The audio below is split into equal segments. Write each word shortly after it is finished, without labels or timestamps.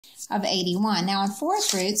of 81. Now, in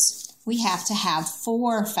fourth roots, we have to have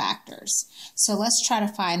 4 factors. So let's try to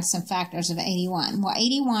find some factors of 81. Well,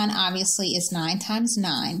 81 obviously is 9 times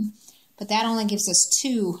 9, but that only gives us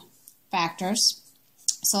 2 factors.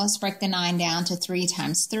 So let's break the 9 down to 3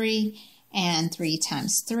 times 3 and 3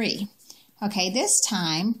 times 3. Okay, this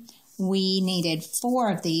time we needed 4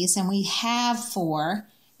 of these, and we have 4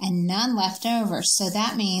 and none left over. So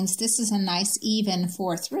that means this is a nice even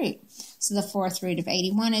fourth root. So the fourth root of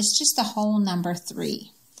 81 is just the whole number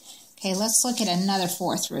 3. Okay, let's look at another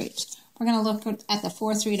fourth root. We're going to look at the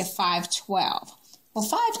fourth root of 512. Well,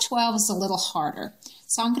 512 is a little harder.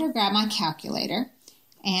 So I'm going to grab my calculator,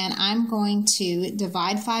 and I'm going to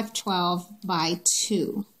divide 512 by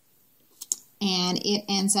 2. And it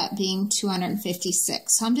ends up being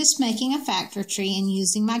 256. So I'm just making a factor tree and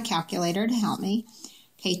using my calculator to help me.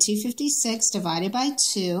 Okay, 256 divided by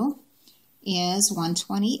 2 is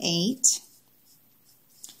 128.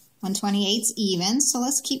 128's even, so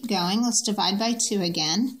let's keep going. Let's divide by 2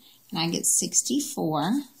 again, and I get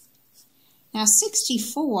 64. Now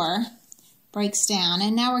 64 breaks down,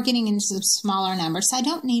 and now we're getting into some smaller numbers, so I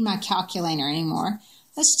don't need my calculator anymore.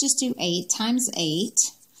 Let's just do 8 times 8,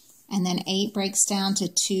 and then 8 breaks down to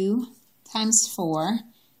 2 times 4,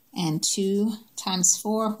 and 2 times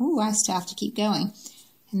 4. Ooh, I still have to keep going.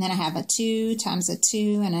 And then I have a 2 times a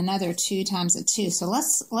 2 and another 2 times a 2. So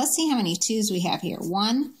let's see how many 2's we have here.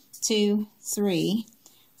 1, 2, 3,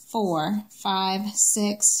 4, 5,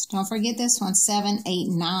 6. Don't forget this one. 7, 8,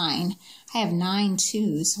 9. I have 9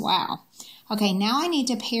 2's. Wow. Okay, now I need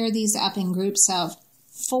to pair these up in groups of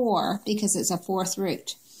 4 because it's a fourth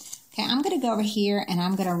root. Okay, I'm going to go over here and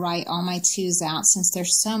I'm going to write all my 2's out since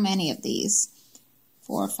there's so many of these.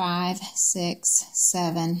 4, 5, 6,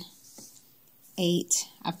 7, 8.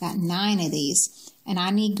 I've got 9 of these, and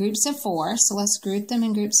I need groups of 4, so let's group them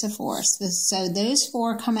in groups of 4. So those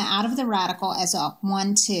 4 come out of the radical as a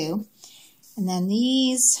 1, 2, and then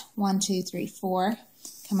these 1, 2, 3, 4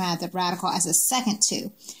 come out of the radical as a second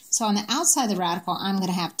 2. So on the outside of the radical, I'm going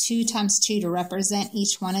to have 2 times 2 to represent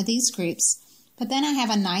each one of these groups, but then I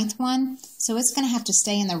have a 9th one, so it's going to have to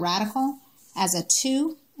stay in the radical as a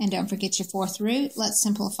 2, and don't forget your fourth root. Let's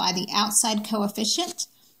simplify the outside coefficient.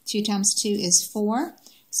 2 times 2 is 4,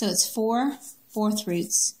 so it's 4 fourth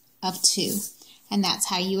roots of 2. And that's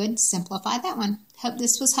how you would simplify that one. Hope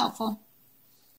this was helpful.